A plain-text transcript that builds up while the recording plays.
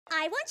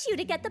I want you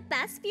to get the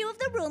best view of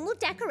the room we'll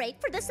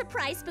decorate for the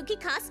surprise spooky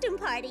costume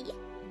party.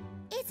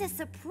 It's a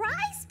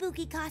surprise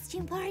spooky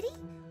costume party?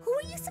 Who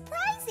are you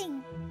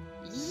surprising?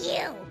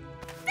 You!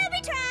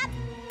 Booby trap!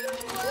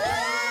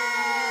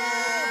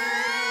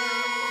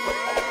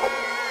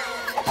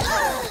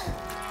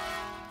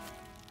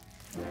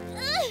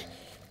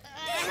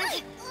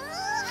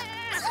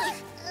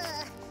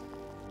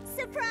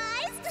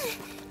 Surprised?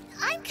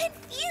 I'm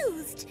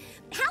confused.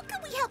 How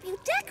can we help you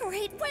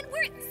decorate when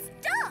we're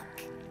stuck?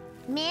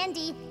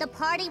 Mandy, the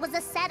party was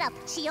a setup.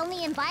 She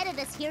only invited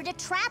us here to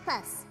trap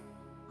us.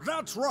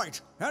 That's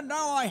right. And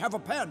now I have a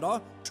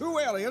panda, 2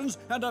 aliens,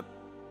 and a...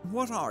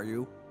 What are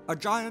you? A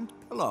giant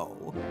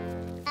pillow?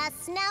 A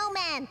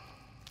snowman.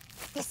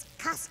 This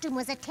costume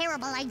was a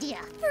terrible idea.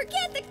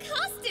 Forget the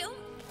costume.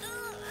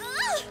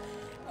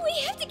 We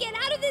have to get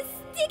out of this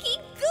sticky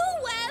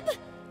goo web.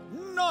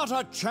 Not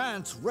a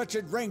chance,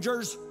 wretched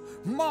rangers.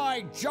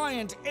 My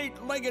giant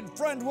 8-legged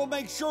friend will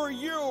make sure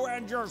you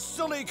and your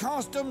silly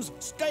costumes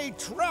stay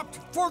trapped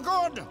for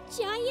good.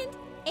 Giant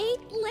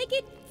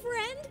 8-legged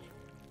friend?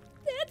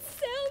 That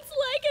sounds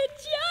like a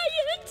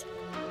giant.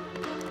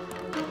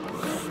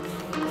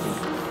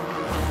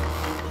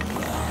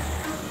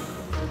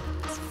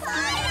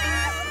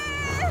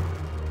 Fire!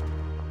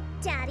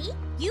 Daddy,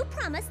 you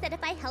promised that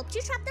if I helped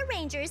you trap the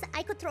Rangers,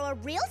 I could throw a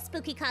real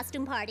spooky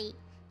costume party.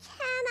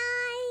 Can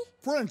I?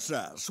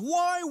 Princess,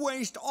 why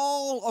waste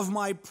all of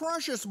my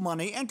precious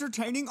money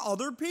entertaining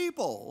other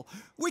people?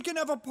 We can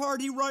have a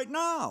party right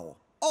now,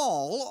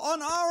 all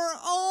on our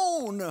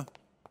own.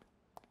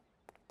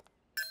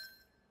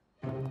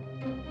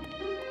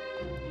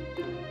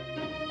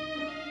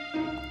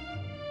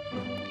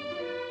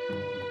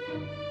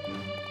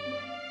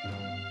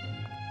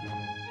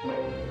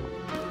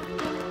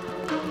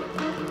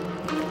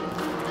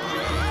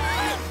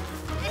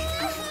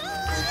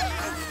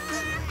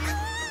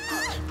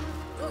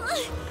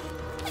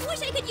 I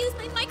wish I could use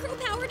my micro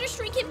power to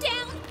shrink him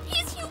down.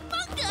 He's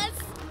humongous.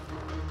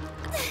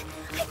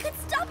 I could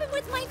stop him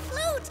with my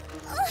flute,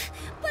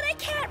 but I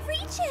can't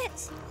reach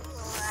it.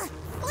 Floof,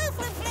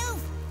 floof, floof.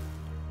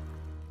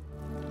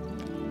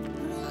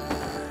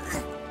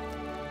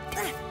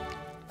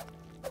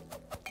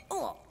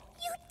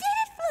 You did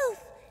it, Floof.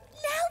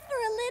 Now for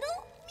a little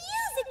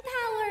music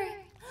power.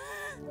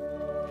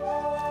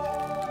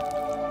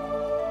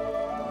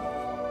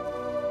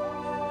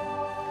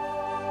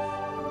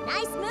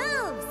 Nice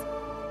moves!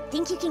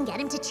 Think you can get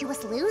him to chew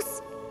us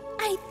loose?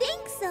 I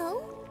think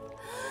so.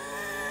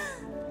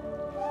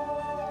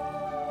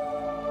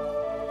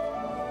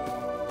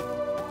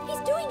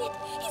 He's doing it!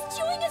 He's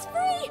chewing us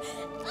free!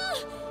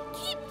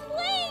 Keep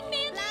playing,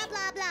 Mandy! Blah,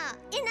 blah, blah.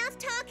 Enough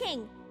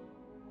talking.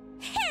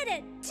 Hit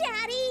it,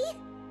 Daddy!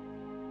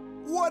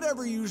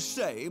 Whatever you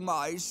say,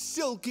 my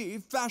silky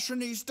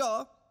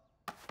fashionista.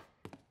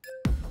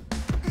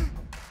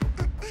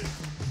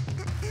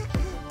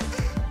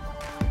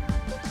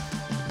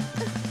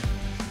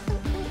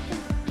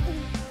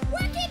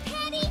 Work it,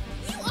 Patty!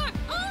 You are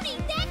owning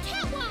that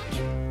catwalk!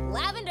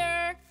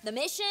 Lavender, the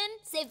mission,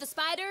 save the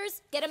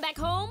spiders, get them back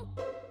home.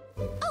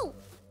 Oh,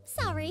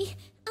 sorry.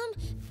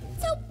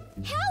 So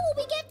how will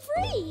we get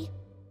free?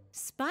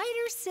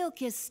 Spider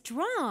silk is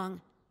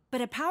strong,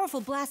 but a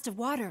powerful blast of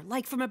water,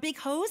 like from a big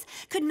hose,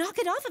 could knock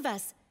it off of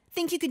us.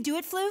 Think you could do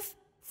it, Floof?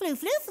 Floof,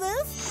 floof,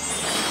 floof.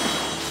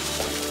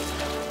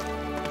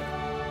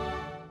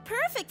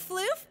 Perfect,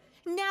 Floof!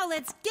 Now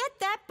let's get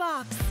that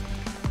box.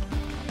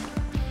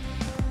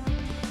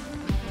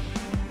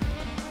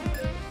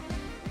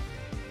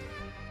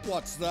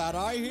 What's that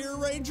I hear,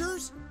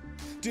 Rangers?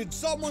 Did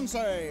someone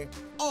say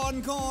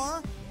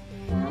encore?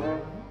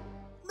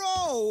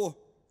 No!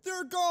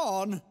 They're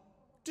gone.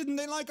 Didn't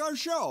they like our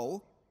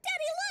show?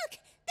 Daddy, look!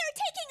 They're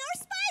taking our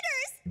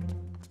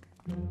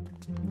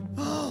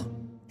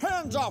spiders!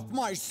 Hands off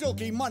my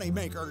silky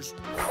moneymakers!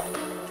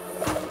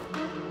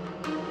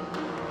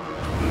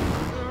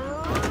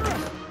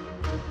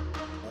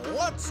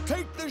 Let's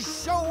take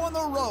this show on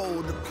the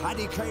road,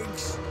 patty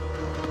cakes.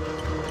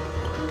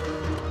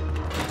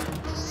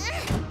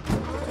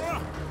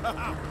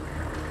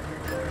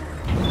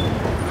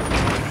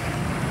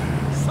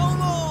 So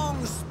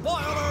long,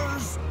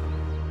 spoilers!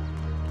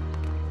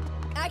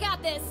 I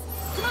got this.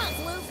 Come on,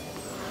 Floof.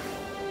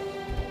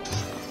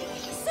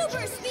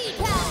 Super speed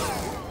power.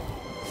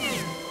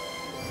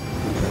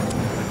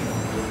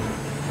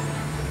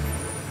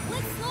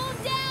 Let's slow him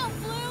down,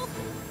 Floof.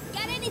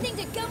 Got anything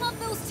to gum up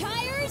those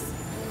tires?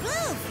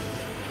 Floof!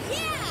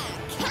 Yeah,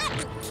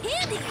 cotton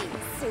candy.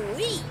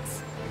 Sweet.